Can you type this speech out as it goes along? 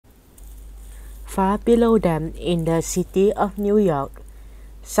Far below them in the city of New York,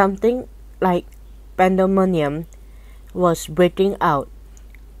 something like pandemonium was breaking out.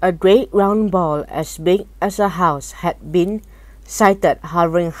 A great round ball as big as a house had been sighted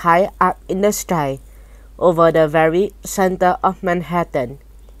hovering high up in the sky over the very center of Manhattan,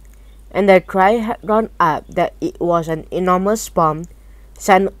 and the cry had gone up that it was an enormous bomb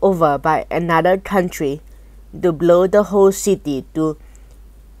sent over by another country to blow the whole city to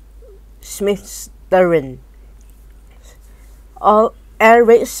smithereens. All air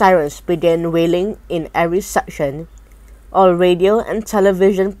raid sirens began wailing in every section. All radio and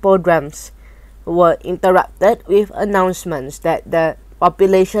television programs were interrupted with announcements that the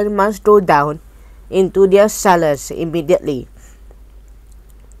population must go down into their cellars immediately.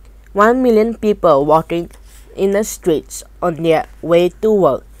 1 million people walking in the streets on their way to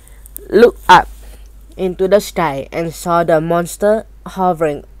work looked up into the sky and saw the monster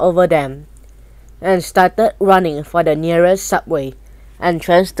hovering over them, and started running for the nearest subway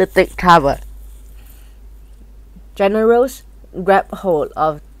entrance to take cover. Generals grabbed hold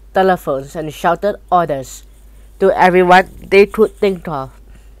of telephones and shouted orders to everyone they could think of.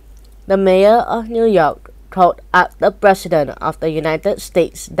 The mayor of New York called up the President of the United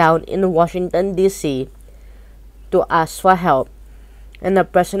States down in Washington, D.C. to ask for help, and the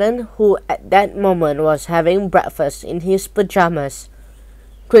President, who at that moment was having breakfast in his pajamas,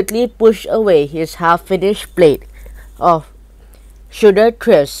 quickly pushed away his half-finished plate of sugar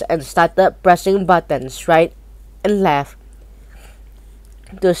crisps and started pressing buttons right and left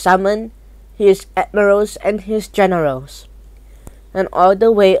to summon his admirals and his generals. And all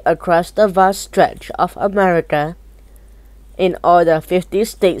the way across the vast stretch of America, in all the 50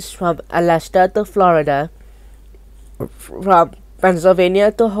 states from Alaska to Florida, from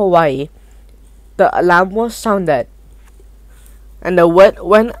Pennsylvania to Hawaii, the alarm was sounded, and the word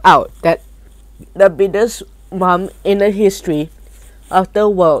went out that the biggest bomb in the history of the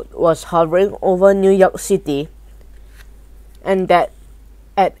world was hovering over New York City, and that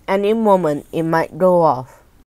at any moment it might go off.